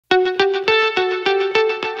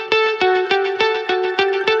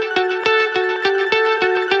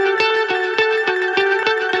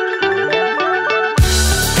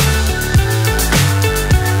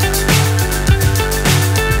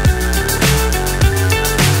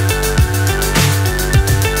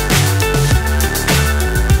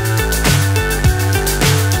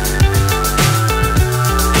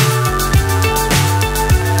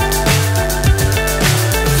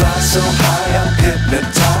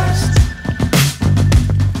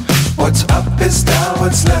is down,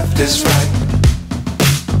 what's left is right.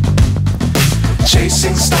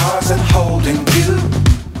 Chasing stars and holding you.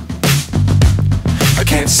 I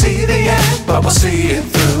can't see the end, but we'll see it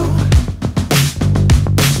through.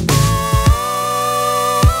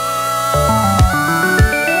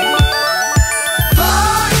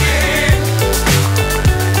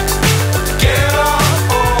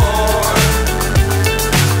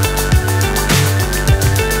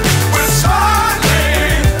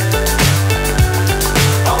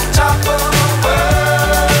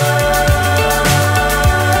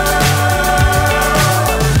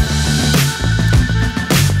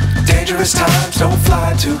 Times don't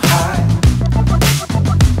fly too high.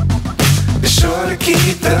 Be sure to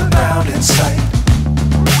keep the ground in sight.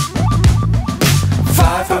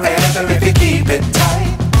 Fly forever if you keep it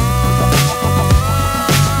tight.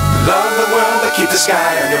 Love the world but keep the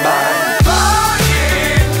sky on your mind.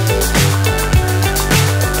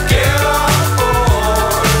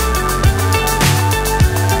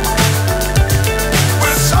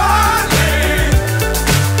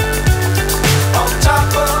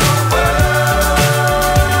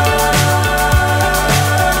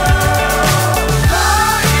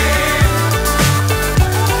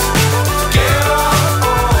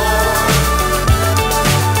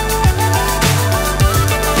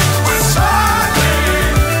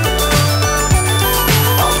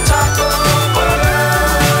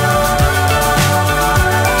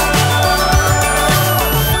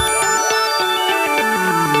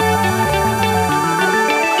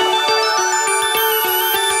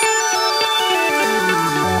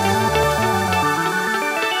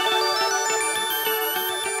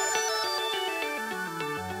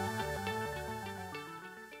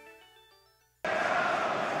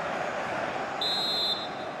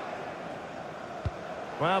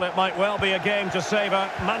 Well, it might well be a game to savour.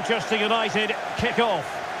 Manchester United kick off.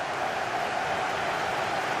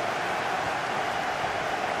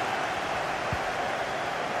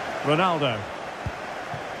 Ronaldo.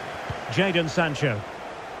 Jadon Sancho.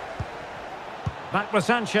 Back with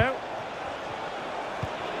Sancho.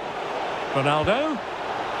 Ronaldo.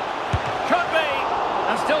 Could be.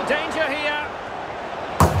 And still danger here.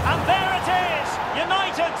 And there it is.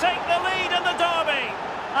 United take the lead in the derby.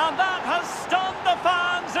 And that has stunned the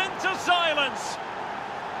fans into silence.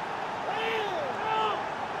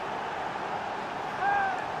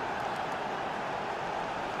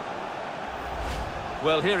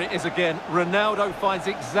 Well, here it is again. Ronaldo finds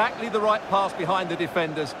exactly the right pass behind the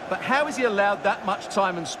defenders. But how is he allowed that much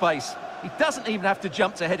time and space? He doesn't even have to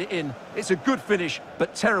jump to head it in. It's a good finish,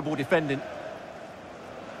 but terrible defending.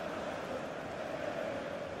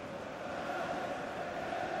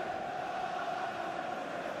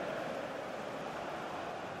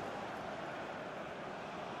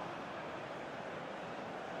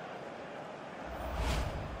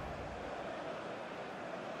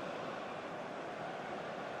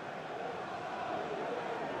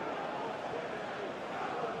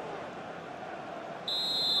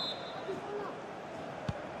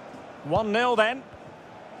 One 0 then.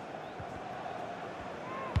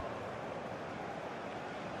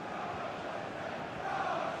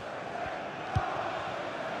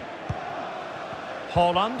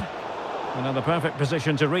 Haaland. Another perfect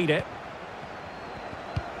position to read it.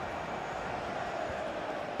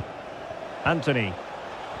 Anthony.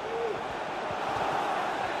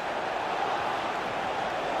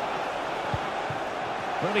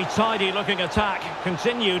 Really tidy looking attack,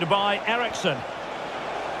 continued by Eriksen.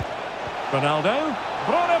 Ronaldo.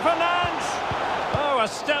 Bruno Fernandes. Oh, a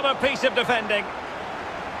stellar piece of defending.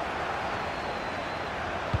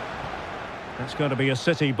 That's going to be a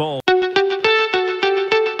City ball.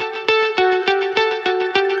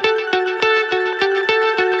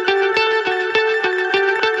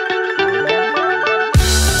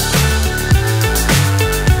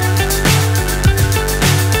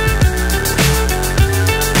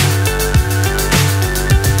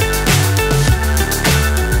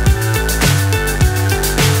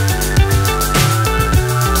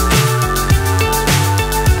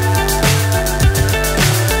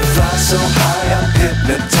 So high I'm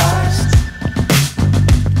hypnotized.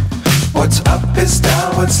 What's up is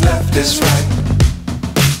down, what's left is right.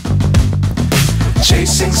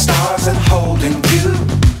 Chasing stars and holding you.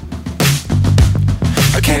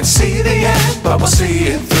 I can't see the end, but we'll see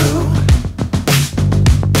it through.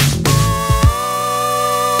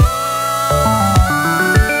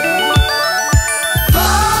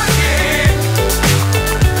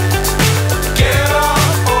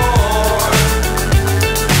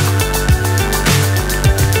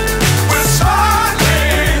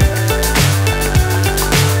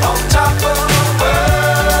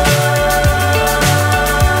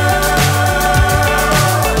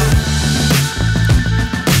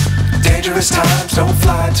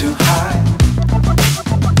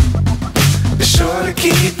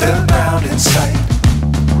 sight.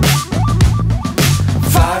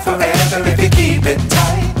 Fly forever if you keep it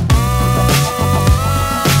tight.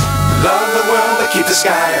 Love the world but keep the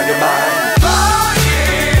sky on your mind.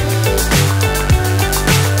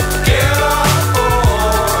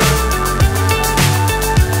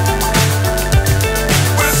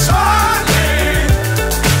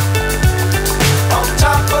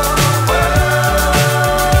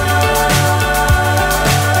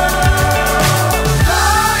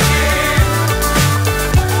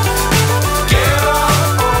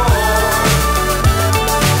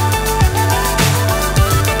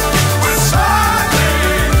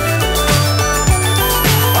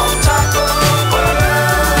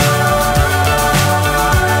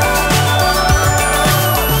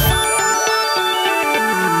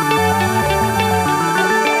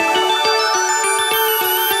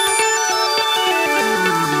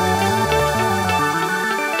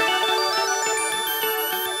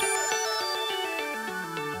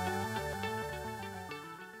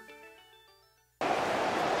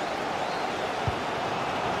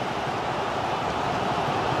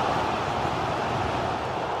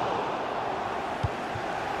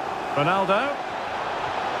 Ronaldo.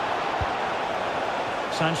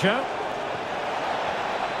 Sancho.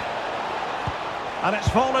 And it's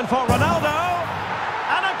fallen for Ronaldo.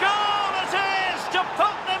 And a goal it is to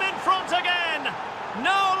put them in front again.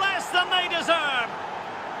 No less than they deserve.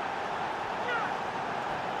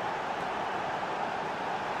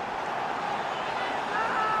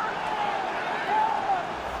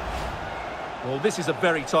 Well, this is a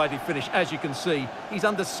very tidy finish, as you can see. He's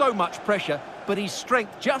under so much pressure, but his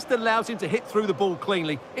strength just allows him to hit through the ball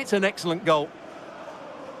cleanly. It's an excellent goal.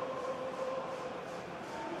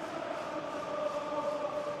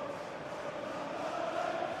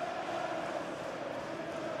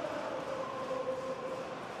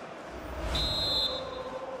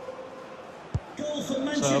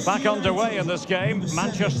 So back underway in this game.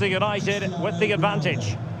 Manchester United with the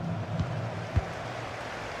advantage.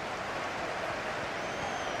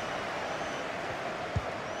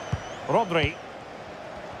 Rodri.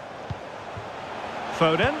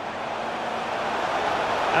 Foden.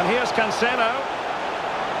 And here's Cancelo.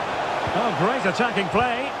 Oh, great attacking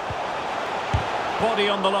play. Body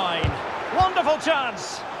on the line. Wonderful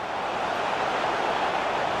chance.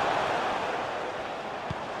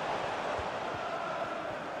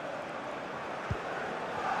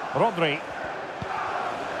 Rodri.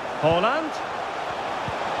 Haaland.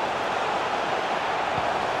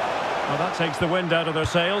 Well, that takes the wind out of their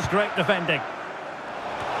sails. Great defending.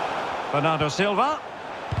 Bernardo Silva.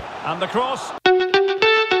 And the cross.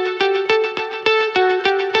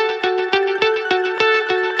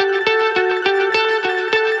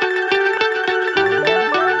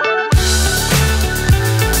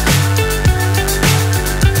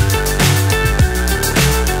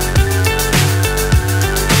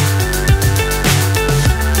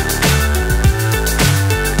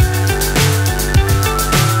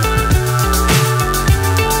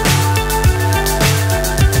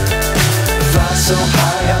 So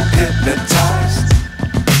high I'm hypnotized.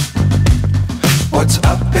 What's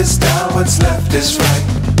up is down, what's left is right.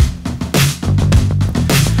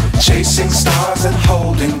 Chasing stars and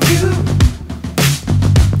holding you.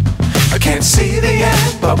 I can't see the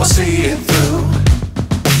end, but we'll see it through.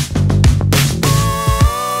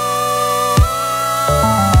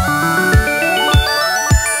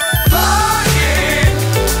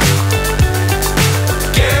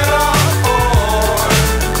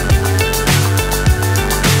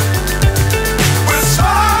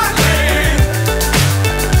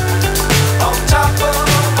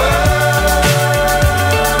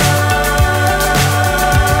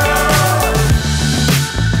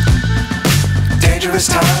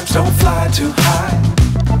 Times don't fly too high.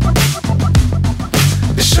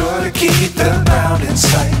 Be sure to keep the ground in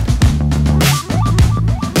sight.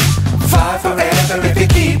 Fly forever if you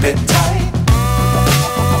keep it tight.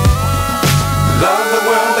 Love the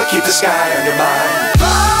world but keep the sky on your mind.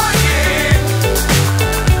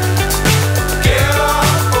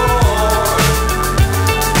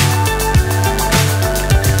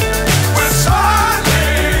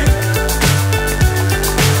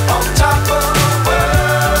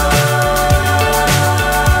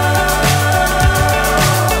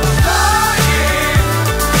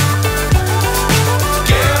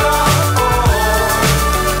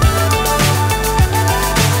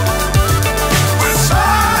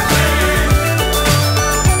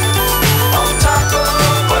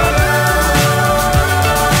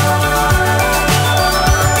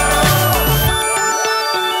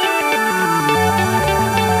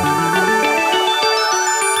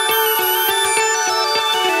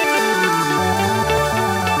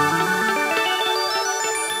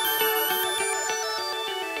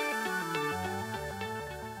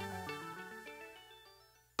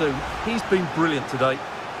 been brilliant today.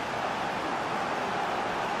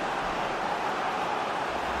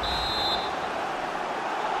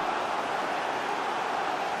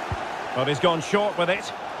 But he's gone short with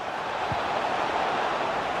it.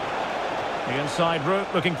 The inside route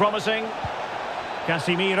looking promising.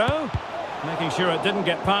 Casemiro, making sure it didn't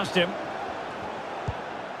get past him.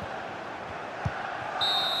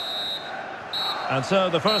 And so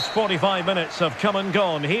the first 45 minutes have come and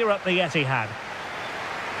gone here at the Etihad.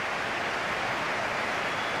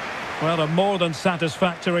 Well, a more than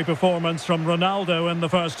satisfactory performance from Ronaldo in the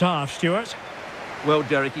first half, Stuart. Well,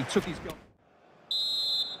 Derek, he took his goal.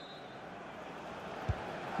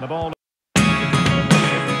 The ball.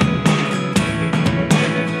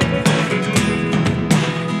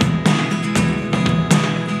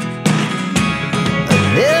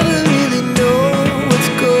 Never really know what's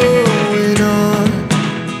going on.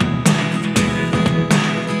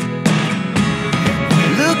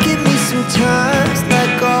 Look at me sometimes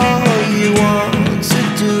like all you want to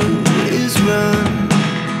do is run.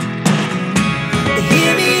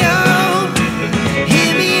 Hear me out,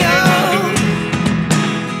 hear me out.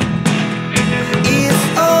 It's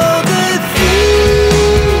all the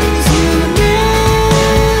things you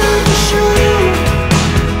never show.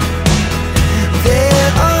 There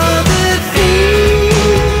are the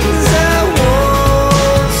things I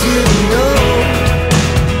want to know.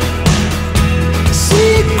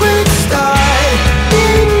 Secrets start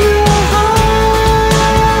in your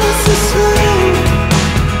heart so slow.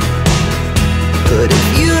 But if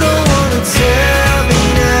you don't want to tell me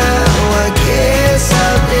now, I guess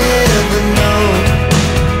I'll never know.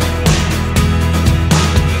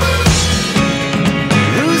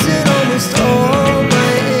 Losing almost all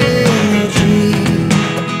my energy.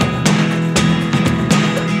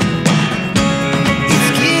 It's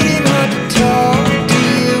getting hard to talk to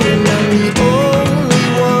you, and I'm the only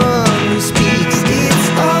one who speaks. It's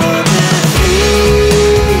all the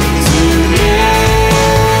things you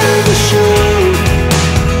never show.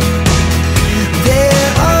 There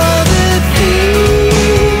are the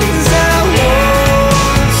things I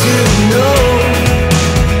want to know.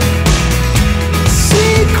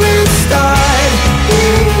 Secrets start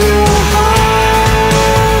in your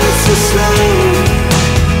heart so slow.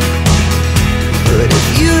 But if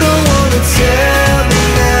you don't want to tell me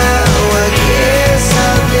now, I guess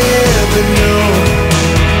I'll never know.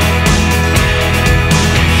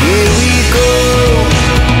 Here we go,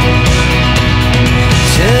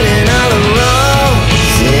 turning all the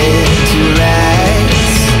wrongs into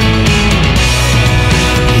rights.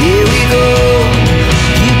 Here we go,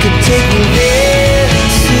 you could take me there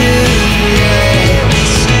tonight.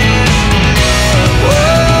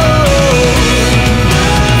 Whoa,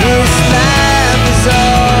 this life is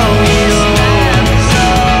all we know.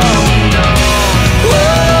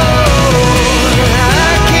 Whoa,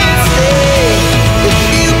 I can't stay if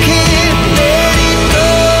you can't let it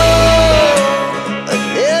go. I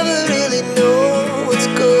never really know what's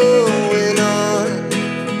going on.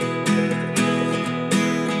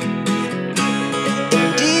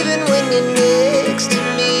 And even when you're next to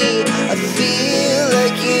me, I feel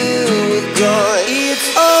like you were gone. It's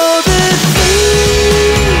all the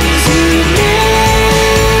things you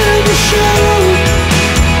never show.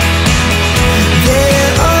 There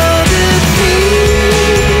are the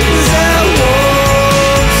things I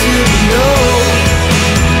want to know.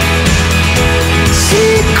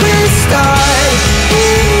 Secrets start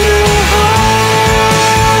in your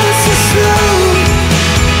heart so slow.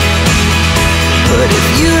 But if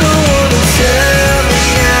you don't want to tell me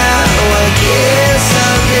now, I guess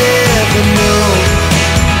I'll never know.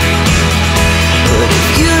 But if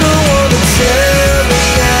you don't want to tell me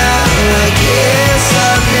now, I guess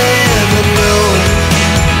I'll never know.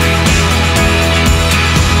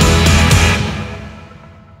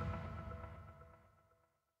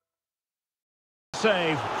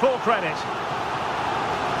 Save, full credit.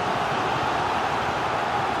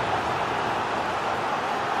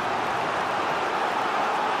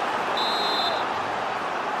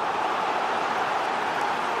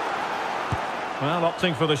 Well,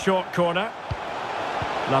 opting for the short corner.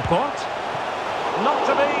 Laporte. Not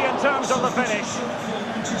to be in terms of the finish.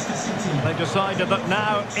 They've decided that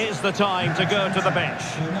now is the time to go to the bench.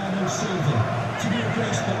 Bernardo Silva to be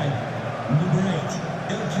replaced by number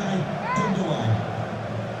 8, Ilkay Gundogan.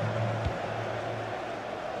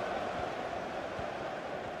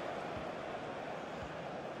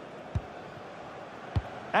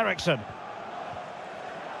 Ericsson.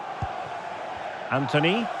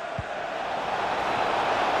 Anthony.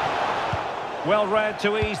 Well read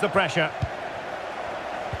to ease the pressure.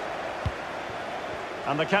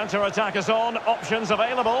 And the counter-attack is on. Options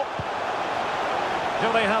available.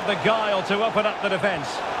 Do they have the guile to open up the defence?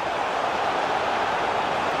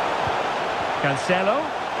 Cancelo.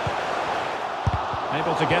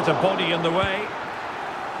 Able to get a body in the way.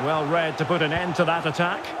 Well read to put an end to that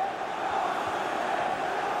attack.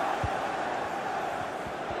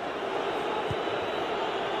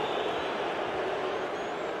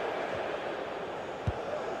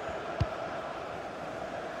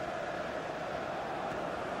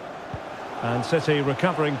 And City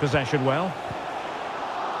recovering possession well.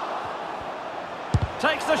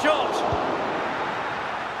 Takes the shot.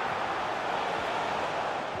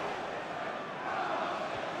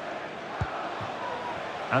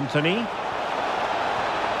 Anthony.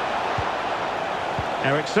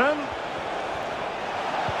 Ericsson.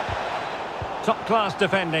 Top-class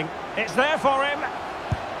defending. It's there for him.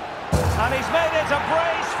 And he's made it a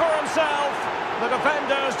brace for himself. The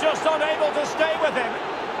defender's just unable to stay with him.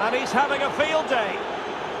 And he's having a field day.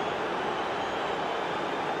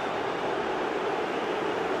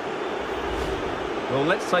 Well,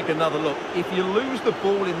 let's take another look. If you lose the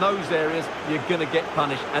ball in those areas, you're going to get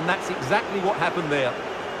punished. And that's exactly what happened there.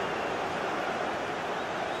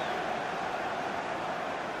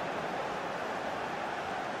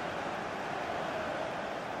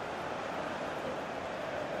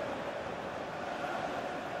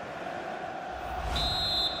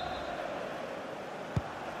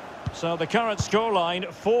 So the current scoreline,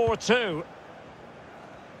 4-2.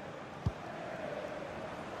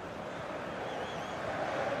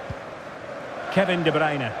 Kevin De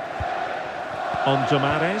Bruyne. On to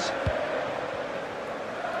Mahrez.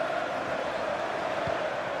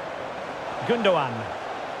 Gundogan.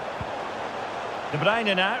 De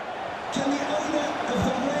Bruyne now. Can the owner of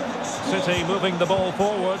the red score City moving the ball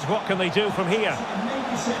forwards. What can they do from here?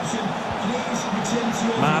 make reception, please return to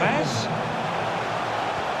your Mahrez.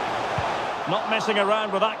 Not messing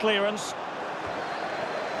around with that clearance.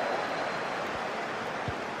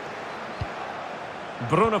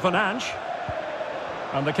 Bruno Fernandes.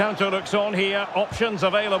 And the counter looks on here. Options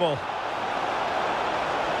available.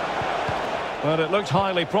 Well, it looked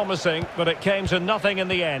highly promising, but it came to nothing in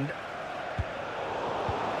the end.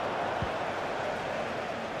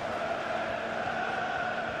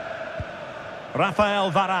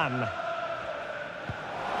 Rafael Varane.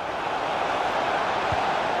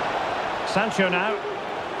 Sancho now.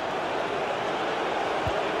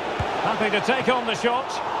 Happy to take on the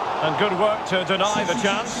shot. And good work to deny the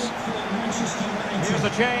chance. Here's a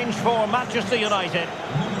change for Manchester United.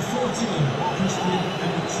 Number 14, Christian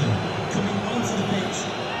Eriksen. Coming onto the pitch,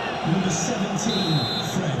 number 17,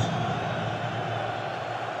 Fred.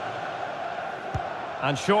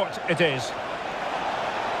 And short it is.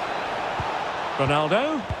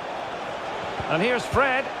 Ronaldo. And here's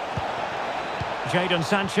Fred. Jadon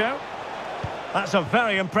Sancho. That's a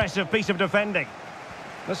very impressive piece of defending.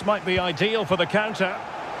 This might be ideal for the counter.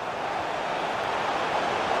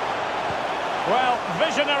 Well,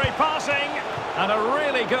 visionary passing and a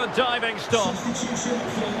really good diving stop. Substitution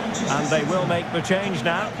for Manchester And they will make the change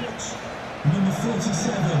now. Number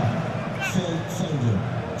 47, Phil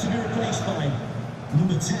Foden. To be replaced by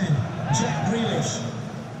number 10, Jack Grealish.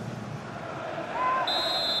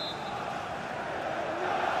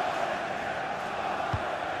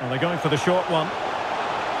 Well, they're going for the short one.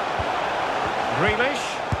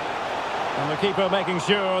 Grealish. And the keeper making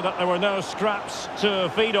sure that there were no scraps to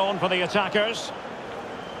feed on for the attackers.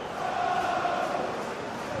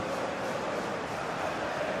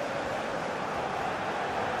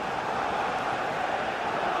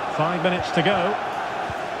 Five minutes to go.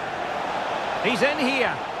 He's in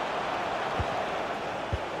here.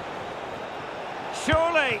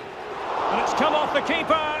 Surely. And it's come off the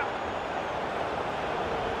keeper.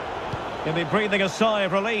 He'll be breathing a sigh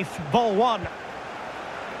of relief. Ball one.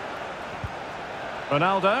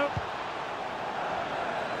 Ronaldo.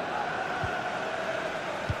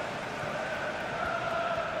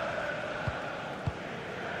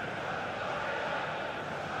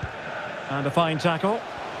 And a fine tackle.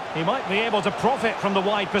 He might be able to profit from the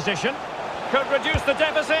wide position. Could reduce the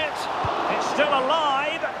deficit. It's still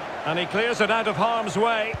alive. And he clears it out of harm's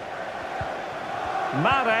way.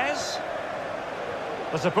 Mahrez.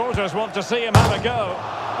 The supporters want to see him have a go.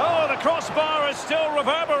 Oh, the crossbar is still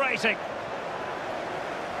reverberating.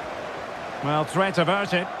 Well, threat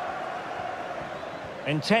averted.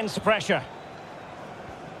 Intense pressure.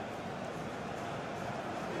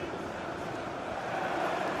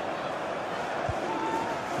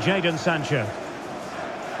 Jadon Sancho.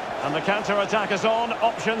 And the counter-attack is on.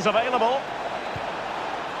 Options available.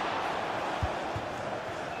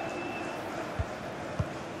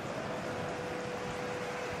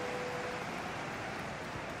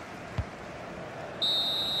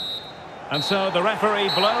 And so the referee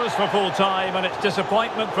blows for full time, and it's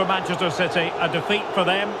disappointment for Manchester City, a defeat for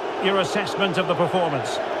them. Your assessment of the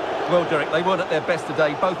performance? Well, Derek, they weren't at their best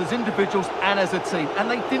today, both as individuals and as a team, and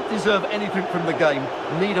they didn't deserve anything from the game.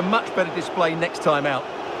 Need a much better display next time out.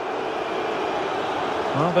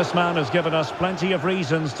 Well, this man has given us plenty of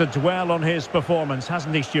reasons to dwell on his performance,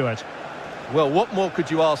 hasn't he, Stuart? Well, what more could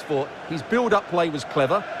you ask for? His build-up play was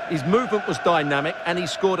clever, his movement was dynamic, and he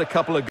scored a couple of goals.